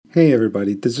Hey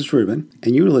everybody, this is Ruben,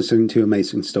 and you're listening to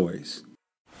Amazing Stories.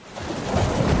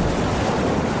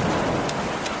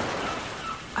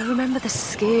 I remember the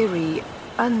scary,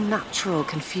 unnatural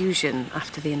confusion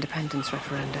after the independence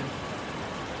referendum.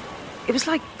 It was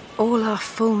like all our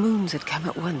full moons had come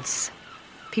at once.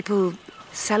 People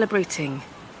celebrating,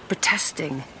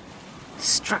 protesting,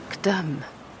 struck dumb.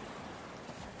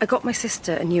 I got my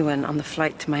sister a new one on the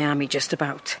flight to Miami just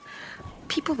about.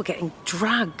 People were getting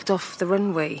dragged off the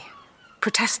runway.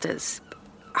 Protesters.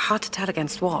 Hard to tell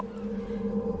against what.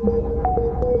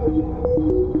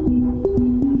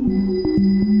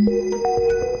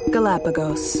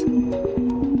 Galapagos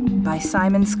by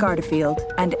Simon Scarterfield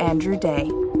and Andrew Day.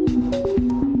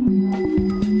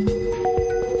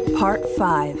 Part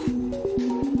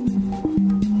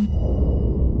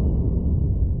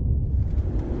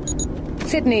 5.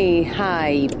 Sydney,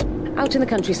 hi. Out in the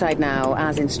countryside now,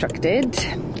 as instructed.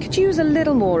 Could use a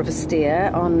little more of a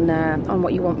steer on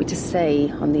what you want me to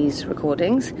say on these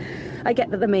recordings. I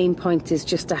get that the main point is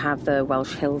just to have the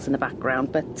Welsh hills in the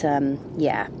background, but,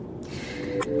 yeah.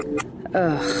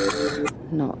 Ugh,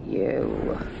 not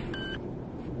you.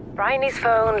 Bryony's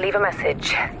phone, leave a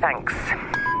message. Thanks.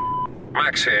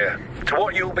 Max here. To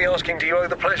what you'll be asking, do you owe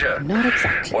the pleasure? Not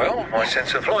exactly. Well, my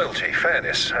sense of loyalty,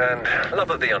 fairness, and love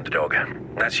of the underdog.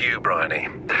 That's you, Bryony.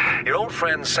 Your old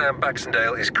friend Sam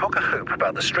Baxendale is cock-a-hoop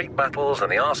about the street battles and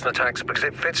the arson attacks because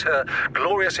it fits her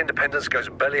glorious independence goes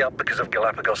belly up because of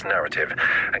Galapagos narrative.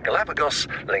 And Galapagos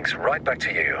links right back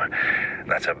to you.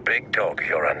 That's a big dog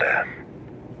you're under.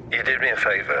 You did me a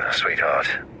favor, sweetheart,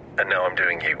 and now I'm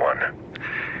doing you one.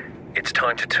 It's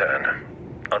time to turn.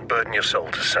 Unburden your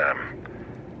soul to Sam.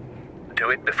 Do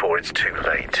it before it's too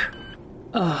late.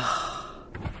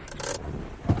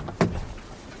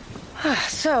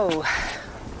 So,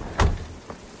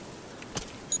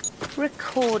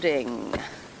 recording.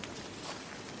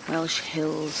 Welsh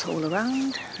hills all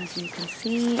around, as you can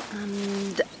see,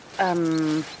 and,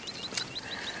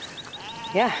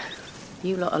 yeah,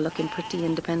 you lot are looking pretty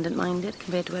independent-minded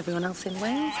compared to everyone else in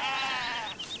Wales.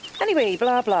 Anyway,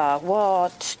 blah, blah,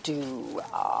 what do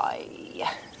I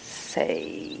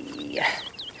say?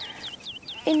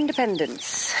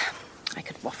 Independence. I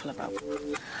could waffle about.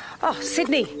 Oh,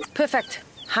 Sydney, perfect.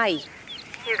 Hi.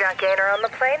 You got Gaynor on the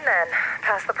plane then,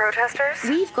 past the protesters?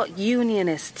 We've got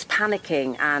unionists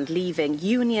panicking and leaving.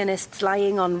 Unionists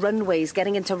lying on runways,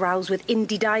 getting into rows with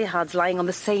indie diehards lying on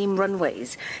the same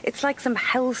runways. It's like some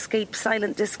hellscape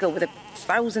silent disco with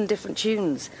 1,000 different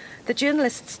tunes. The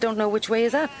journalists don't know which way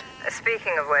is up.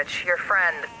 Speaking of which, your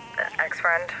friend,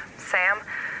 ex-friend, Sam,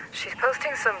 she's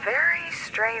posting some very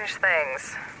strange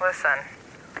things. Listen.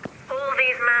 All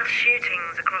these mass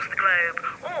shootings across the globe,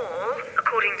 all,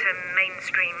 according to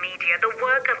mainstream media, the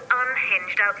work of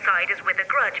unhinged outsiders with a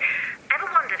grudge. Ever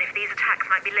wondered if these attacks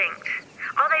might be linked?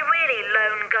 Are they really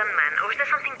lone gunmen, or is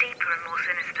there something deeper and more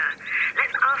sinister?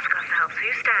 Let's ask ourselves who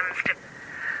stands to...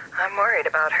 I'm worried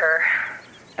about her.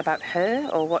 About her,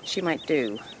 or what she might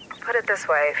do? Put it this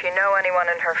way, if you know anyone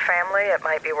in her family, it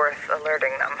might be worth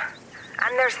alerting them.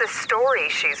 And there's this story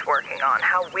she's working on,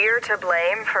 how we're to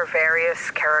blame for various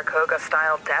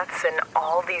Karakoga-style deaths in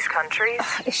all these countries.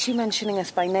 Is she mentioning us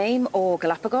by name or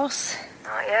Galapagos?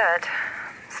 Not yet.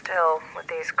 Still, with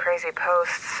these crazy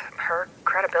posts, her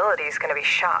credibility's going to be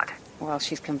shot. Well,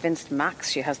 she's convinced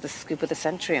Max she has the scoop of the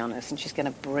century on us and she's going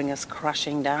to bring us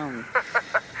crashing down.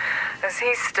 Is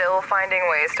he still finding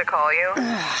ways to call you?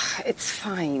 It's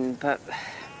fine, but...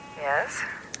 Yes?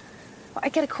 I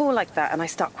get a call like that and I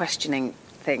start questioning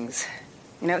things.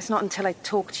 You know, it's not until I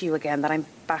talk to you again that I'm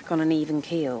back on an even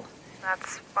keel.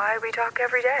 That's why we talk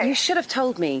every day. You should have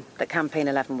told me that Campaign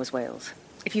 11 was Wales.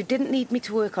 If you didn't need me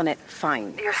to work on it,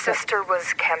 fine. Your sister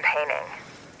was campaigning.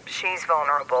 She's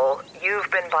vulnerable.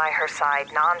 You've been by her side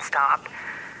nonstop.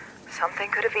 Something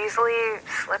could have easily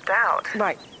slipped out.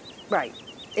 Right.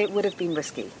 It would have been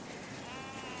risky.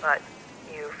 But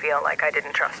you feel like I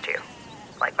didn't trust you.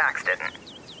 Like Max didn't.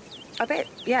 A bit,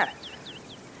 yeah.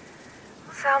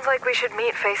 Sounds like we should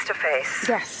meet face to face.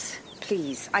 Yes,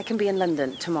 please. I can be in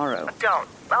London tomorrow. Don't.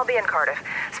 I'll be in Cardiff.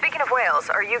 Speaking of Wales,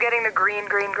 are you getting the green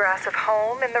grass of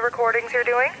home in the recordings you're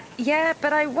doing? Yeah,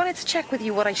 but I wanted to check with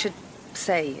you what I should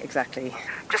say exactly.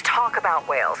 Just talk about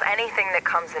Wales. Anything that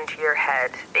comes into your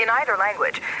head, in either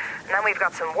language. And then we've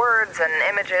got some words and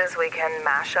images we can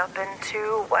mash up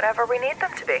into whatever we need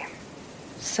them to be.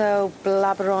 So,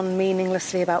 blabber on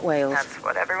meaninglessly about Wales. That's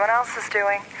what everyone else is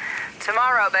doing.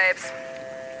 Tomorrow, babes.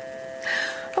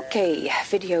 Okay,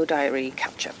 video diary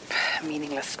catch-up.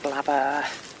 Meaningless blabber.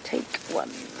 Take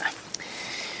 1.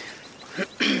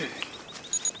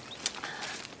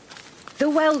 The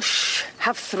Welsh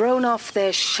have thrown off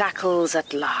their shackles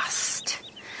at last.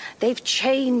 They've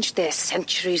changed their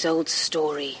centuries-old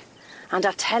story and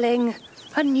are telling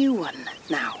a new one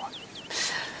now.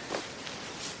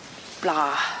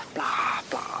 Blah, blah,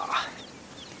 blah.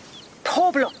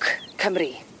 Pob lwc, Cymru.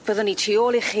 Fyddwn ni tu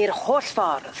ôl i chi'r holl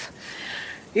ffordd.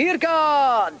 I'r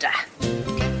god!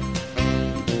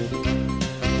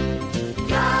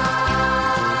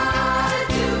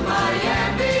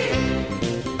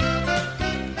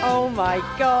 Oh my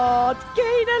God,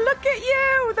 Gaynor, look at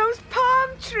you! Those palm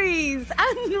trees!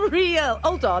 Unreal!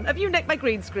 Hold on, have you nicked my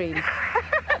green screen?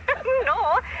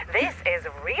 No, this is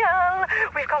real.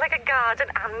 We've got like a garden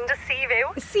and a sea view.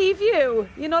 Sea view?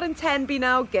 You're not in Tenby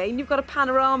now, Gayn. You've got a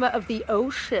panorama of the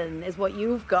ocean, is what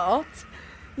you've got.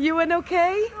 Ewan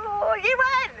okay? Oh,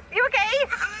 Ewan! You okay?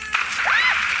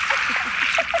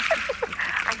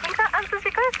 I think that answers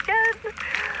your question.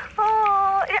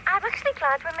 Oh, I'm actually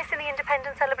glad we're missing the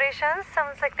independence celebrations.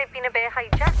 Sounds like they've been a bit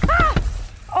hijacked. Ah!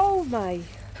 Oh my.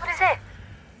 What is it?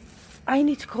 I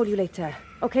need to call you later.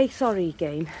 Okay, sorry,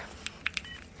 Gayn.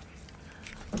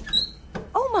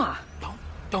 Omar!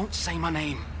 Don't say my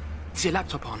name. Is your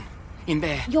laptop on? In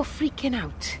there? You're freaking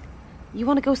out. You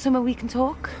want to go somewhere we can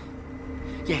talk?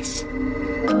 Yes.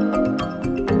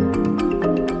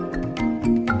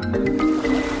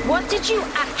 What did you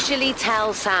actually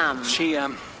tell Sam?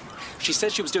 She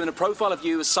said she was doing a profile of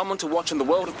you as someone to watch in the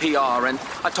world of PR, and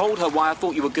I told her why I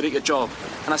thought you were good at your job.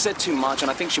 And I said too much,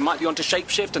 and I think she might be onto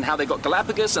Shapeshift and how they got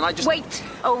Galapagos, and I just... Wait,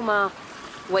 Omar.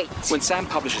 Wait. When Sam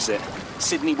publishes it,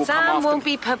 Sydney will come Sam after... won't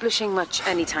be publishing much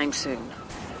anytime soon.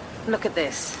 Look at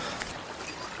this.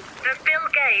 Does Bill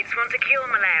Gates want to cure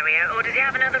malaria, or does he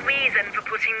have another reason for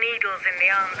putting needles in the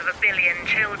arms of 1 billion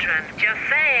children? Just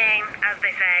saying, as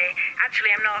they say.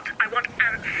 Actually, I'm not. I want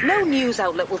answers. No news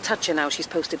outlet will touch her now she's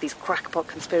posted these crackpot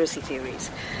conspiracy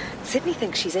theories. Sydney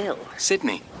thinks she's ill.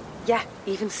 Sydney? Yeah,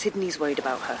 even Sydney's worried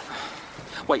about her.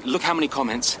 Wait, look how many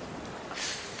comments.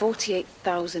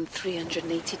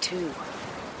 48,382.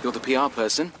 You're the PR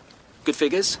person. Good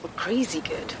figures. Well, crazy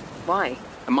good. Why?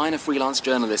 A minor freelance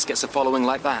journalist gets a following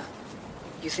like that.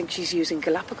 You think she's using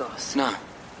Galapagos? No.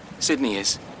 Sydney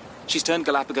is. She's turned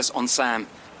Galapagos on Sam,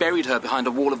 buried her behind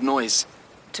a wall of noise.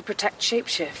 To protect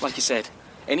Shapeshift? Like you said,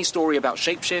 any story about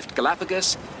Shapeshift,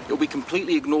 Galapagos, it'll be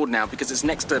completely ignored now because it's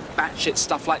next to batshit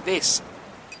stuff like this.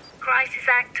 Crisis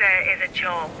actor is a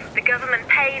job. The government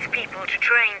pays people to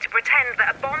train to pretend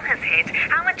that a bomb has hit.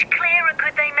 How much clearer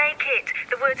could they make it?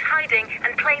 The words hiding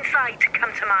and plain sight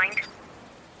come to mind.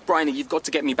 Bryony, you've got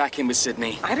to get me back in with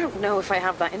Sydney. I don't know if I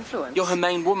have that influence. You're her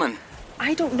main woman.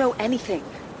 I don't know anything.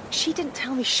 She didn't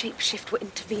tell me Shapeshift were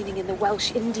intervening in the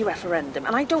Welsh Indie referendum,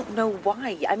 and I don't know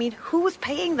why. I mean, who was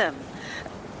paying them?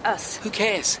 Us. Who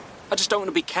cares? I just don't want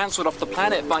to be cancelled off the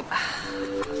planet by...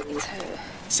 It's her.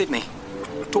 Sydney,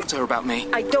 talk to her about me.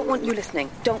 I don't want you listening.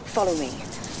 Don't follow me.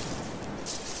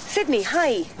 Sydney,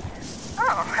 hi.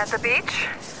 Oh, at the beach?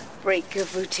 Break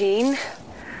of routine.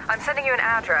 I'm sending you an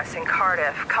address in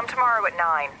Cardiff. Come tomorrow at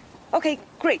 9. Okay,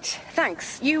 great.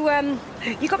 Thanks. You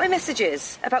got my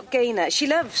messages about Gaynor. She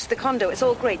loves the condo. It's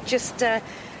all great. Just,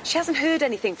 she hasn't heard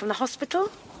anything from the hospital.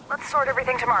 Let's sort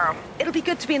everything tomorrow. It'll be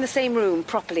good to be in the same room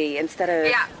properly instead of...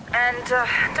 Yeah,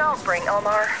 and don't bring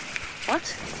Omar.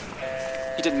 What?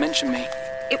 You didn't mention me.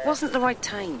 It wasn't the right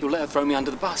time. You'll let her throw me under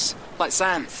the bus, like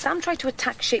Sam. Sam tried to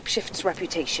attack Shapeshift's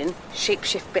reputation.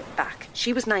 Shapeshift bit back.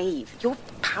 She was naive. You're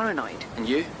paranoid. And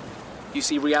you? You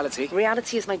see reality?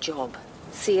 Reality is my job.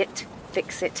 See it,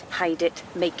 fix it, hide it,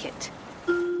 make it.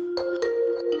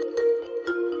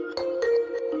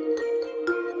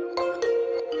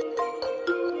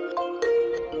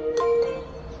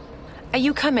 Are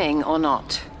you coming or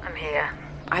not? I'm here.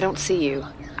 I don't see you.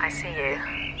 I see you.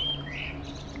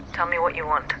 Tell me what you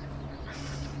want.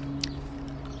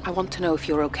 I want to know if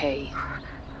you're okay.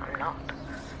 I'm not.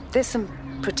 There's some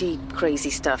pretty crazy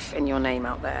stuff in your name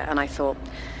out there, and I thought,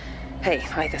 hey,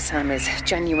 either Sam is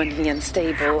genuinely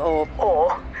unstable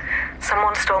Or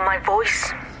someone stole my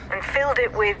voice and filled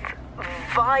it with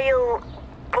vile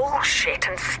bullshit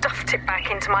and stuffed it back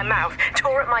into my mouth,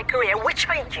 tore up my career, which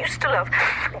I used to love,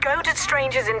 goaded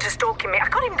strangers into stalking me. I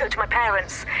can't even go to my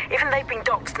parents. Even they've been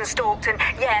doxed and stalked, and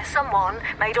yeah, someone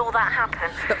made all that happen.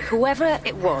 But whoever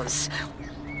it was,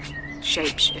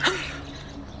 Shapeshift.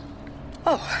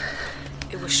 Oh,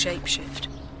 It was Shapeshift.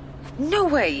 no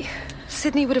way.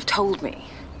 Sydney would have told me.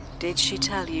 Did she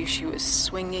tell you she was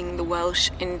swinging the Welsh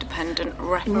independent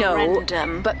No,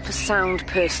 referendum? but for sound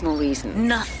personal reasons.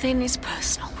 Nothing is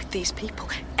personal with these people.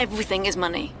 Everything is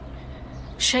money.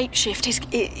 Shapeshift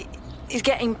is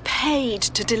getting paid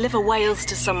to deliver Wales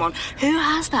to someone. Who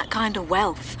has that kind of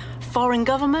wealth? Foreign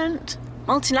government?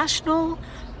 Multinational?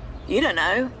 You don't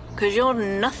know, because you're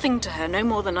nothing to her, no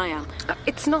more than I am.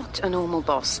 It's not a normal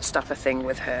boss stuffer thing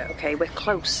with her, okay? We're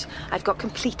close. I've got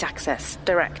complete access,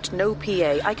 direct, no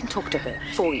PA. I can talk to her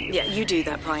for you. Yeah, you do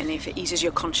that, Bryony, if it eases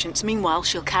your conscience. Meanwhile,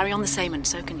 she'll carry on the same, and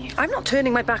so can you. I'm not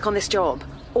turning my back on this job,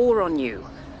 or on you.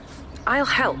 I'll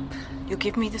help. You'll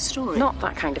give me the story? Not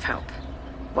that kind of help.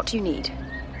 What do you need?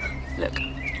 Look,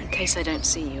 in case I don't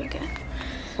see you again.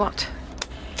 What?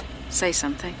 Say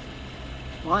something.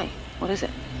 Why? What is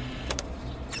it?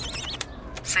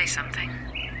 Say something.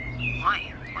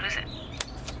 Why? What is it?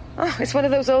 Oh, it's one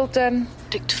of those old,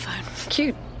 Dictaphone.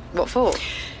 Cute. What for?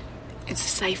 It's a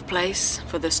safe place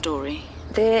for the story.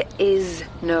 There is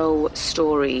no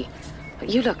story.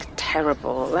 You look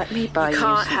terrible. Let me buy you You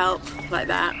can't some... help like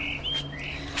that.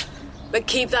 But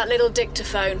keep that little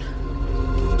dictaphone.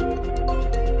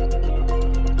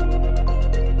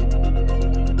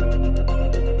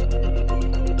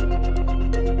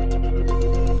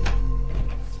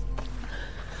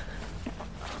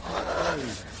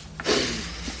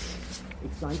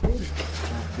 Excited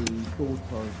at the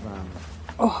thought of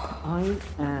I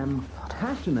am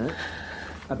passionate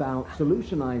about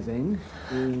solutionizing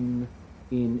in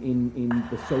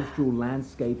the social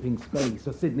landscaping space.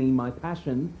 So Sydney, my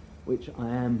passion, which I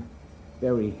am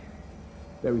very,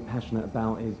 very passionate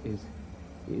about, is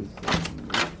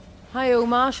Hi,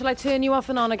 Omar. Shall I turn you off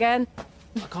and on again?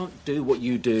 I can't do what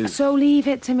you do. So leave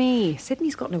it to me.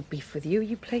 Sydney's got no beef with you.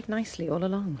 You played nicely all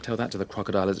along. Tell that to the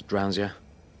crocodile as it drowns you.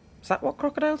 Is that what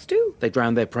crocodiles do? They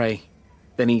drown their prey,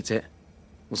 then eat it.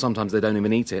 Well, sometimes they don't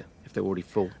even eat it if they're already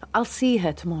full. I'll see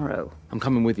her tomorrow. I'm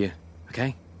coming with you,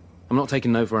 okay? I'm not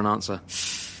taking no for an answer.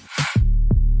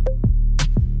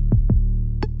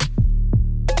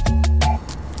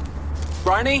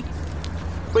 Bryony?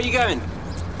 Where you going?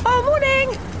 Oh,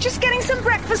 morning! Just getting some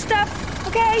breakfast stuff,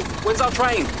 okay? When's our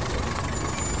train?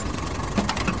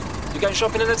 You going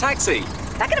shopping in a taxi?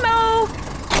 Back in a mo!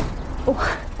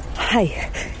 Oh,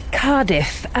 hi.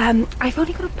 Cardiff. I've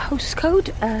only got a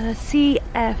postcode.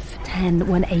 CF10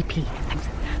 1AP. Thanks.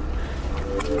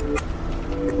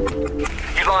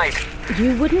 You lied.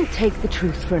 You wouldn't take the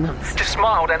truth for an answer. Just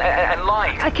smiled and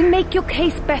lied. I can make your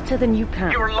case better than you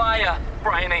can. You're a liar,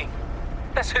 Bryony.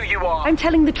 That's who you are. I'm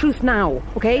telling the truth now,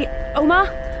 okay? Omar?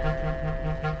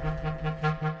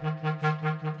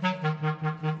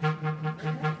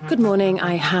 Good morning.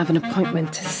 I have an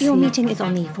appointment to see... Your meeting is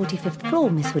on the 45th floor,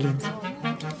 Miss Williams.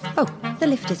 Oh, the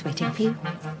lift is waiting for you.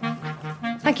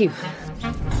 Thank you.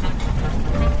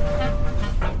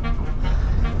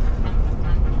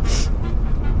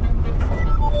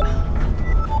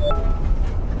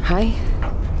 Hi.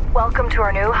 Welcome to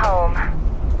our new home.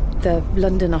 The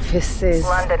London office is...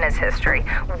 London is history.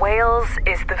 Wales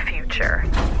is the future.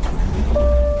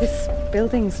 This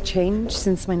building's changed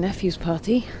since my nephew's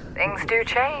party. Things do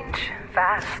change.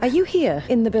 Fast. Are you here,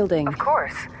 in the building? Of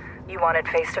course. You wanted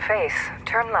face-to-face.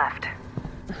 Turn left.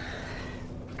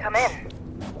 Come in.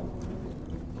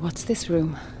 What's this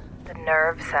room? The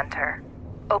nerve center.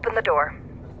 Open the door.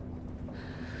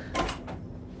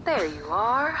 There you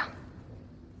are.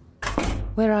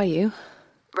 Where are you?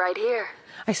 Right here.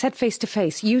 I said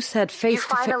face-to-face. You said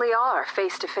face-to-face. You finally are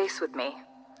face-to-face with me.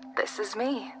 This is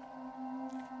me.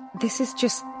 This is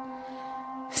just...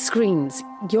 screens.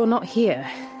 You're not here.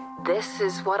 This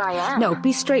is what I am. No,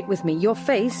 be straight with me. Your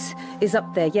face is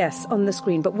up there, yes, on the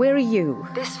screen, but where are you?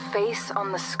 This face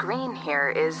on the screen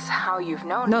here is how you've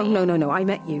known me. No. I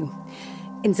met you.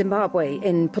 In Zimbabwe,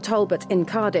 in Port Talbot, in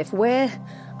Cardiff. Where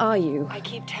are you? I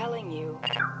keep telling you.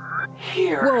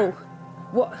 Here.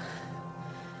 Whoa.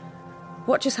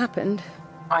 What just happened?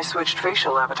 I switched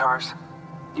facial avatars.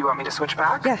 You want me to switch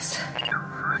back? Yes.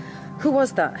 Who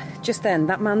was that, just then?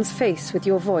 That man's face with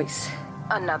your voice?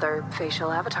 Another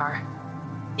facial avatar.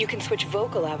 You can switch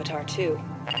vocal avatar, too.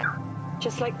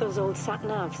 Just like those old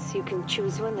sat-navs, you can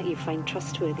choose one that you find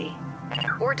trustworthy.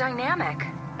 Or dynamic.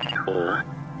 Or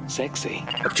sexy.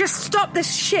 Just stop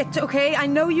this shit, okay? I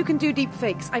know you can do deep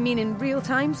fakes. I mean, in real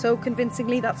time, so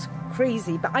convincingly, that's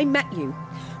crazy. But I met you.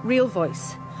 Real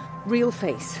voice. Real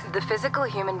face. The physical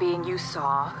human being you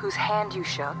saw, whose hand you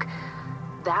shook,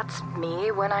 that's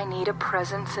me when I need a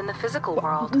presence in the physical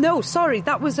world. No, sorry,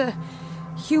 that was a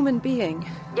human being.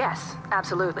 Yes,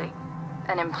 absolutely.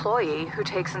 An employee who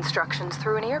takes instructions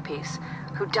through an earpiece,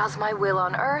 who does my will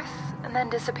on Earth and then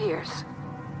disappears.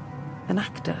 An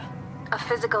actor. A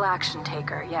physical action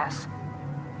taker, yes.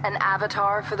 An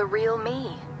avatar for the real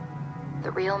me.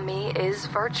 The real me is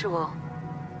virtual.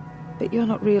 But you're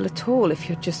not real at all if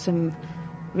you're just some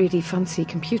really fancy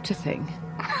computer thing.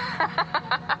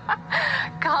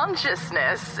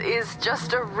 consciousness is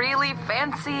just a really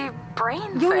fancy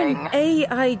brain You're thing. an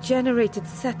AI-generated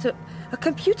setup, a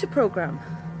computer program.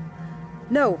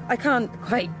 No, I can't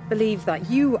quite believe that.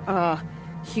 You are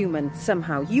human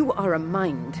somehow. You are a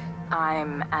mind.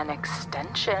 I'm an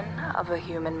extension of a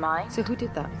human mind. So who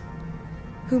did that?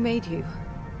 Who made you?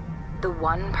 The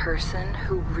one person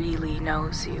who really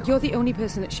knows you. You're the only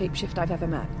person at Shapeshift I've ever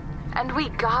met. And we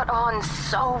got on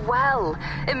so well,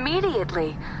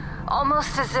 immediately.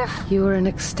 Almost as if... You were an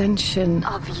extension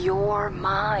of your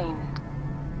mind.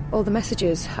 All the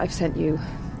messages I've sent you,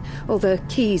 all the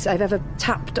keys I've ever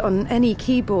tapped on any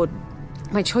keyboard,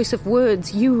 my choice of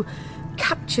words, you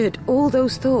captured all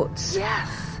those thoughts.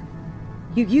 Yes.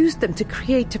 You used them to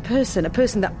create a person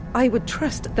that I would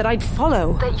trust, that I'd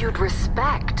follow. That you'd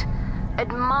respect,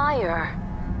 admire,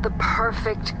 the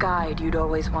perfect guide you'd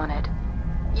always wanted.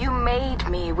 You made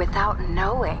me without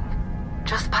knowing,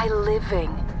 just by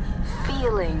living,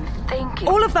 feeling, thinking.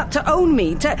 All of that to own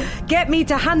me, to get me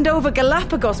to hand over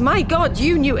Galapagos. My God,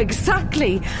 you knew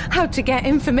exactly how to get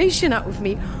information out of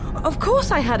me. Of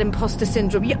course I had imposter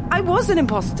syndrome. I was an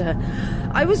imposter.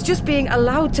 I was just being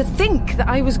allowed to think that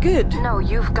I was good. No,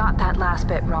 you've got that last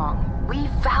bit wrong. We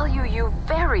value you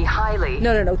very highly.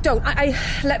 No, don't.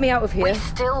 Let me out of here. We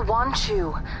still want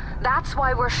you. That's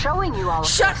why we're showing you all of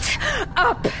Shut this.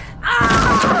 up!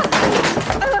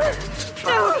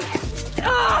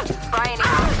 Bryony,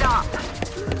 stop.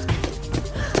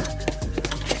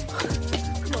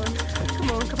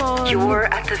 Come on. You're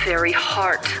at the very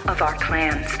heart of our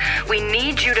plans. We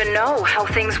need you to know how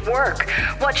things work,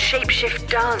 what Shapeshift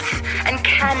does and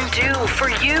can do for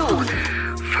you,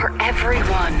 for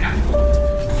everyone.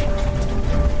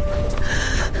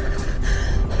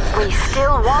 We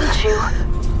still want you.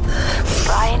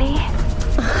 Bryony?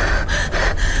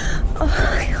 Oh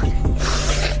my God.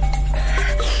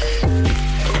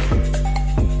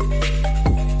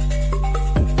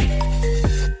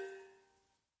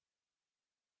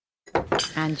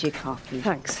 And your coffee.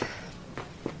 Thanks.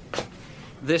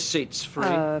 This seat's free.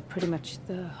 Pretty much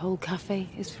the whole cafe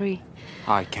is free.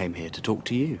 I came here to talk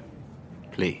to you.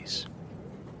 Please.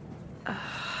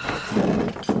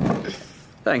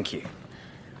 Thank you.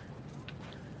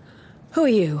 Who are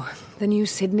you? The new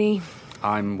Sydney?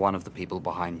 I'm one of the people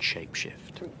behind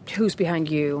Shapeshift. Who's behind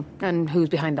you? And who's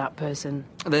behind that person?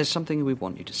 There's something we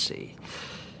want you to see.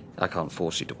 I can't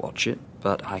force you to watch it,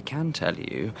 but I can tell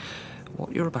you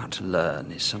what you're about to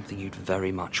learn is something you'd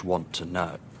very much want to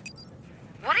know.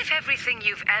 What if everything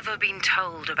you've ever been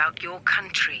told about your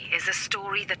country is a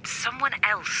story that someone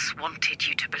else wanted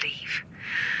you to believe?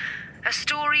 A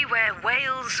story where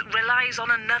Wales relies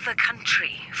on another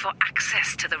country for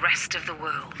access to the rest of the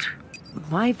world.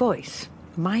 My voice,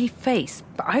 my face,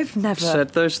 but I've never... Said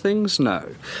those things? No.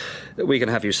 We can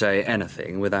have you say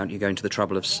anything without you going to the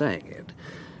trouble of saying it.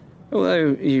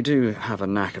 Although you do have a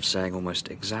knack of saying almost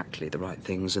exactly the right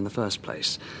things in the first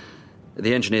place.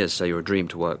 The engineers say you're a dream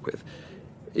to work with.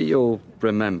 You'll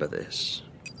remember this.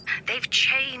 They've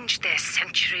changed their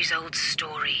centuries-old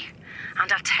story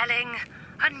and are telling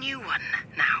a new one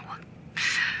now.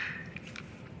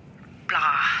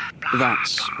 Blah, blah,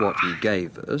 That's blah. what you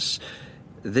gave us.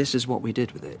 This is what we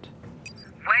did with it.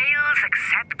 Wales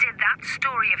accepted that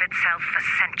story of itself for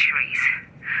centuries,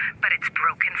 but it's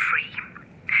broken free.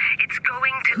 It's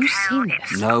going to Who's tell seen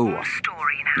its this? No own one.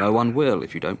 story now. No one will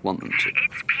if you don't want them to.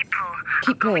 Its people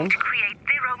Keep are going going. to create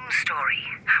their own story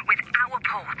with our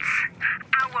ports,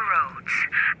 our roads,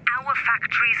 our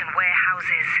factories and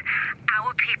warehouses,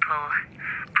 our people,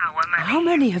 our money. How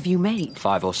many have you made?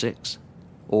 5 or 6.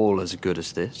 All as good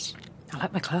as this. I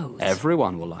like my clothes.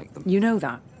 Everyone will like them. You know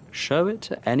that. Show it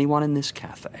to anyone in this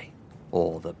cafe,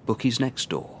 or the bookies next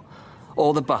door,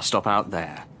 or the bus stop out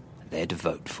there. They'd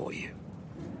vote for you.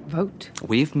 Vote?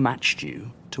 We've matched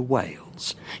you to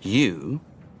Wales. You,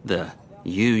 the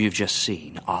you you've just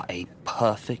seen, are a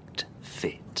perfect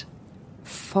fit.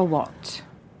 For what?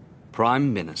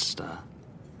 Prime Minister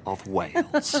of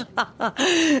Wales.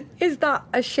 Is that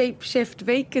a shapeshift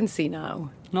vacancy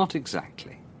now? Not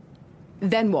exactly.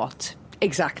 Then what?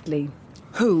 Exactly.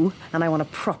 Who, and I want a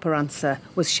proper answer,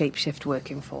 was Shapeshift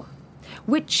working for?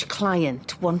 Which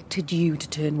client wanted you to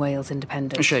turn Wales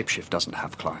independent? Shapeshift doesn't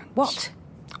have clients. What?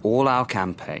 All our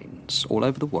campaigns, all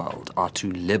over the world, are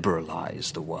to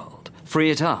liberalise the world.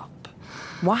 Free it up.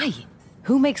 Why?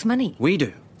 Who makes money? We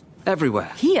do.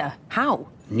 Everywhere. Here? How?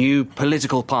 New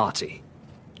political party.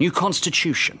 New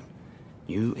constitution.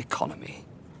 New economy.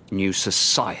 New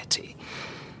society.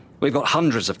 We've got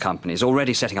hundreds of companies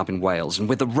already setting up in Wales, and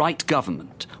with the right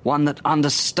government, one that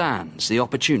understands the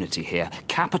opportunity here,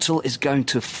 capital is going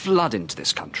to flood into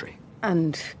this country.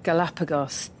 And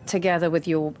Galapagos, together with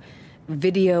your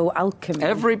video alchemy.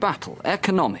 Every battle,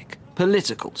 economic,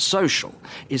 political, social,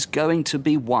 is going to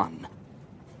be won.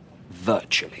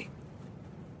 Virtually.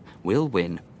 We'll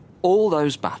win all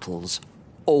those battles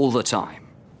all the time.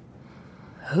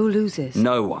 Who loses?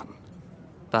 No one.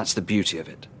 That's the beauty of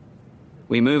it.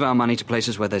 We move our money to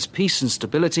places where there's peace and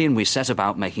stability, and we set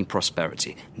about making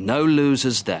prosperity. No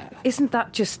losers there. Isn't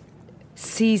that just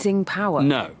seizing power?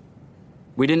 No.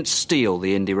 We didn't steal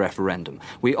the Indy referendum.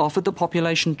 We offered the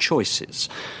population choices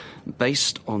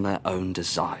based on their own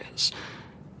desires.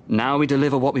 Now we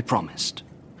deliver what we promised.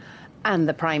 And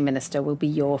the Prime Minister will be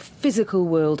your physical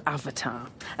world avatar.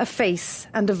 A face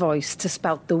and a voice to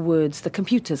spout the words the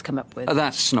computers come up with.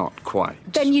 That's not quite.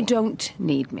 Then you don't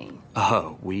need me.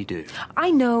 Oh, we do. I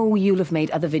know you'll have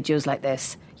made other videos like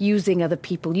this, using other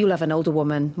people. You'll have an older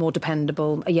woman, more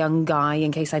dependable, a young guy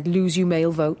in case I'd lose you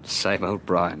male votes. Same old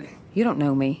Bryony. You don't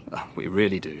know me. Oh, we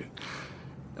really do.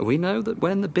 We know that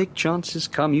when the big chances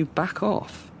come, you back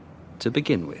off. To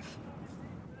begin with.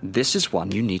 This is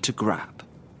one you need to grab.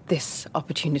 This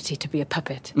opportunity to be a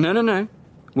puppet. No.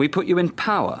 We put you in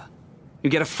power. You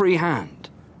get a free hand.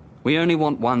 We only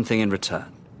want one thing in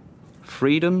return.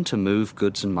 Freedom to move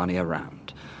goods and money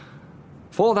around.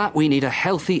 For that, we need a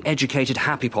healthy, educated,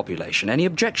 happy population. Any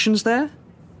objections there?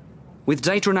 With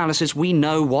data analysis, we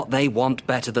know what they want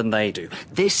better than they do.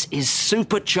 This is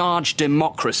supercharged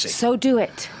democracy. So do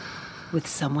it. With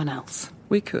someone else.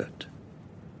 We could.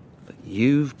 But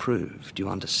you've proved you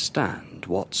understand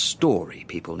what story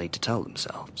people need to tell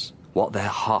themselves. What their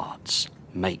hearts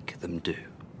make them do.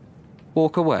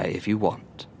 Walk away if you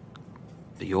want.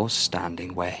 But you're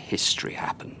standing where history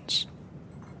happens.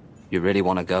 You really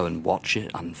want to go and watch it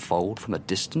unfold from a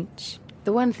distance?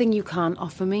 The one thing you can't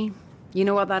offer me, you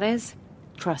know what that is?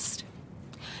 Trust.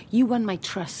 You won my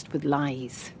trust with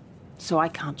lies, so I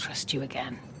can't trust you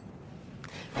again.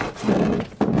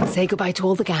 Say goodbye to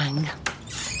all the gang.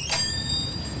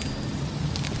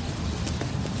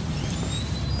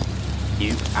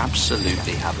 You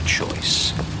absolutely have a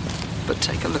choice. But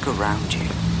take a look around you.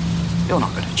 You're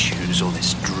not going to choose all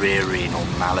this dreary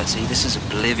normality. This is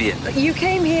oblivion. You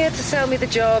came here to sell me the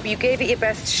job. You gave it your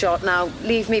best shot. Now,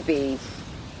 leave me be.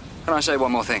 Can I say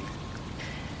one more thing?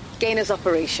 Gainer's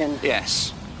operation.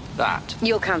 Yes, that.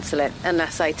 You'll cancel it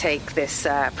unless I take this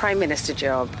Prime Minister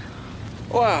job.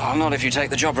 Well, not if you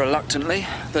take the job reluctantly.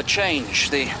 The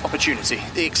change, the opportunity,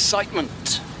 the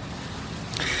excitement.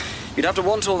 You'd have to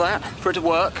want all that for it to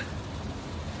work.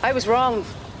 I was wrong.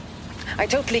 I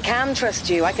totally can trust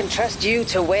you. I can trust you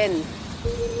to win.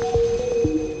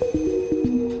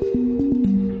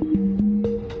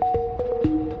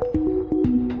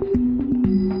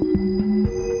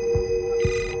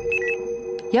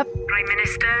 Yep. Prime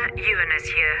Minister, Ewan is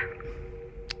here.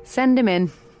 Send him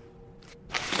in.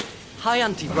 Hi,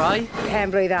 Auntie Bri.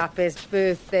 Can't believe that his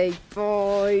birthday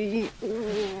boy.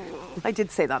 I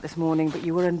did say that this morning, but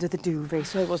you were under the duvet,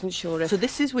 so I wasn't sure if... So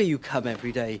this is where you come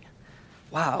every day?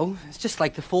 Wow, it's just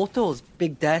like the photos.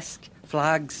 Big desk,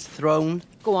 flags, throne.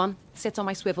 Go on, sit on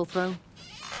my swivel throne.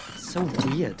 So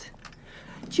weird.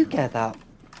 Do you get that?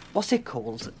 What's it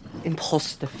called?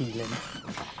 Imposter feeling.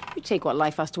 You take what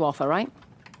life has to offer, right?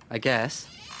 I guess.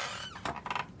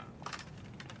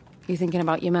 You thinking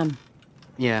about your mum?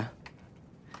 Yeah.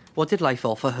 What did life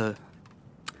offer her?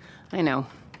 I know.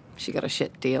 She got a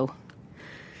shit deal.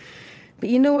 But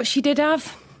you know what she did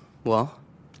have? What?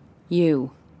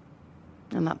 You.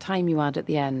 And that time you had at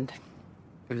the end.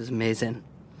 It was amazing.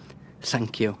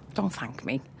 Thank you. Don't thank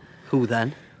me. Who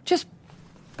then? Just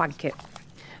bank it.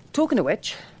 Talking of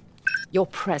which, your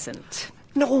present.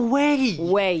 No way!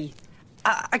 Way.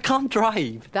 I can't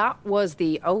drive. That was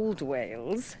the old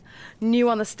Wales. New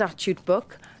on the statute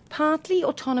book. Partly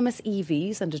autonomous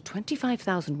EVs under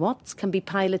 25,000 watts can be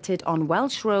piloted on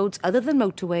Welsh roads other than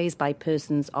motorways by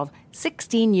persons of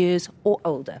 16 years or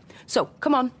older. So,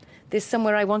 come on. There's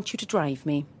somewhere I want you to drive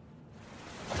me.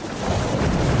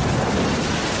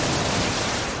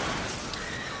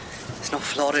 It's not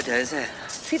Florida, is it?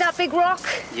 See that big rock?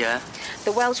 Yeah.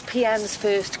 The Welsh PM's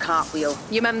first cartwheel.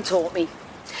 Your mum taught me.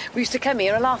 We used to come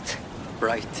here a lot.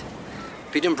 Right.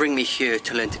 But you didn't bring me here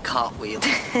to learn to cartwheel.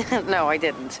 No, I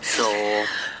didn't. So...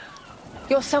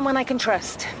 You're someone I can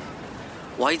trust.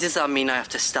 Why does that mean I have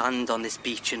to stand on this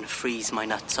beach and freeze my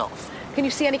nuts off? Can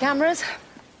you see any cameras?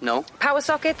 No. Power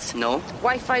sockets? No.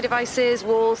 Wi-Fi devices,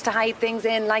 walls to hide things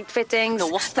in, light fittings? No,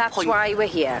 what's the That's point? why we're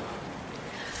here.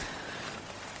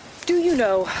 Do you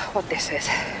know what this is?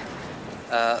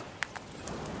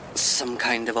 Some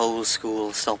kind of old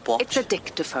school stopwatch. It's a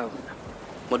dictaphone.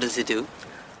 What does it do?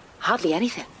 Hardly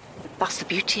anything. That's the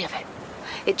beauty of it.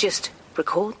 It just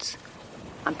records,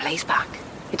 and plays back.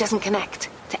 It doesn't connect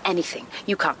to anything.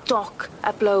 You can't dock,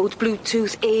 upload,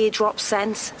 Bluetooth, airdrop,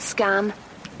 sense, scan.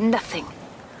 Nothing.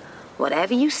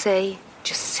 Whatever you say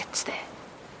just sits there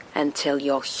until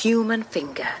your human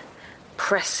finger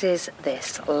presses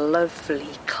this lovely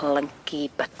clunky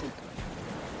button.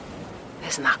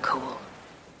 Isn't that cool?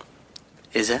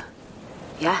 Is it?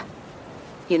 Yeah.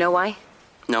 You know why?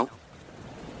 No.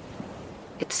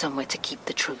 It's somewhere to keep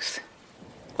the truth.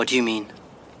 What do you mean?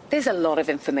 There's a lot of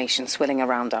information swirling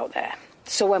around out there.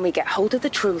 So when we get hold of the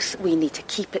truth, we need to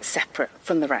keep it separate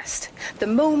from the rest. The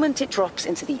moment it drops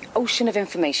into the ocean of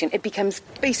information, it becomes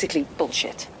basically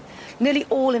bullshit. Nearly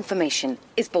all information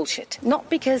is bullshit. Not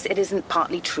because it isn't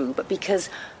partly true, but because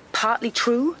partly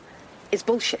true is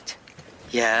bullshit.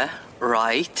 Yeah,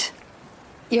 right.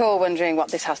 You're wondering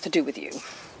what this has to do with you.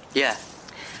 Yeah.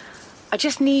 I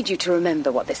just need you to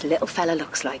remember what this little fella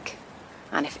looks like.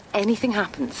 And if anything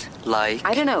happens... Like?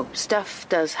 I don't know. Stuff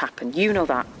does happen. You know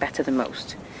that better than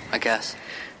most. I guess.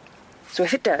 So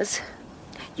if it does,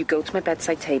 you go to my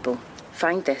bedside table,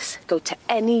 find this, go to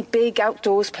any big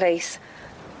outdoors place,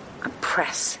 and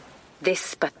press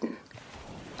this button.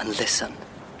 And listen.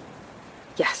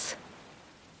 Yes.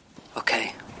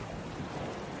 Okay.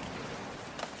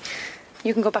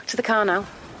 You can go back to the car now.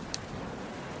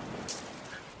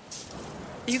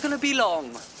 Are you gonna be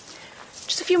long?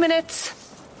 Just a few minutes.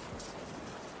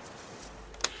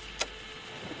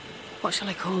 What shall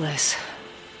I call this?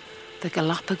 The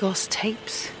Galapagos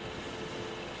tapes?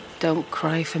 Don't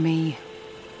cry for me,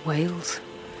 Wales.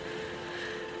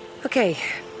 Okay.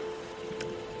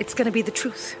 It's gonna be the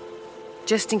truth.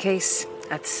 Just in case,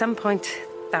 at some point,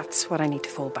 that's what I need to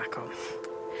fall back on.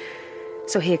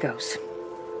 So here goes.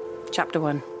 Chapter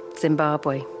 1,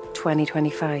 Zimbabwe,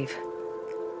 2025.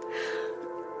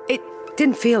 It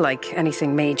didn't feel like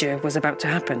anything major was about to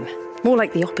happen. More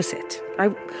like the opposite. I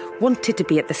wanted to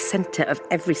be at the centre of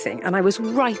everything, and I was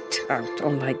right out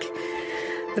on, like,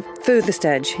 the furthest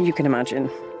edge you can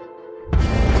imagine.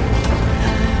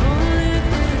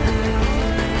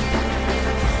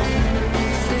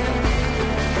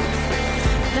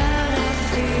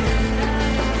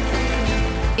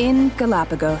 In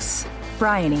Galapagos,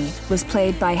 Bryony was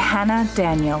played by Hannah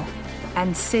Daniel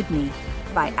and Sydney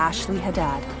by Ashley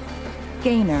Haddad.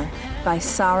 Gaynor by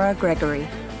Sarah Gregory.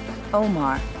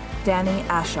 Omar, Danny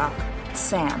Ashok.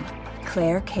 Sam,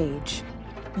 Claire Cage.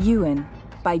 Ewan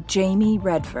by Jamie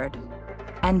Redford.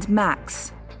 And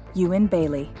Max, Ewan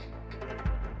Bailey.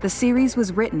 The series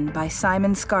was written by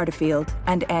Simon Scarterfield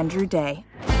and Andrew Day.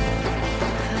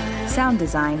 Sound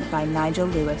design by Nigel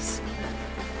Lewis.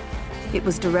 It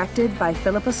was directed by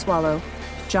Philippa Swallow,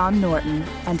 John Norton,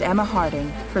 and Emma Harding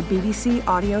for BBC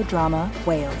Audio Drama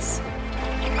Wales.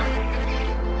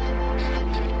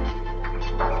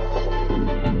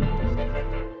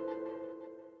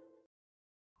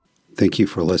 Thank you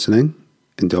for listening,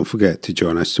 and don't forget to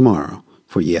join us tomorrow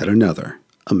for yet another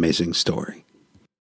amazing story.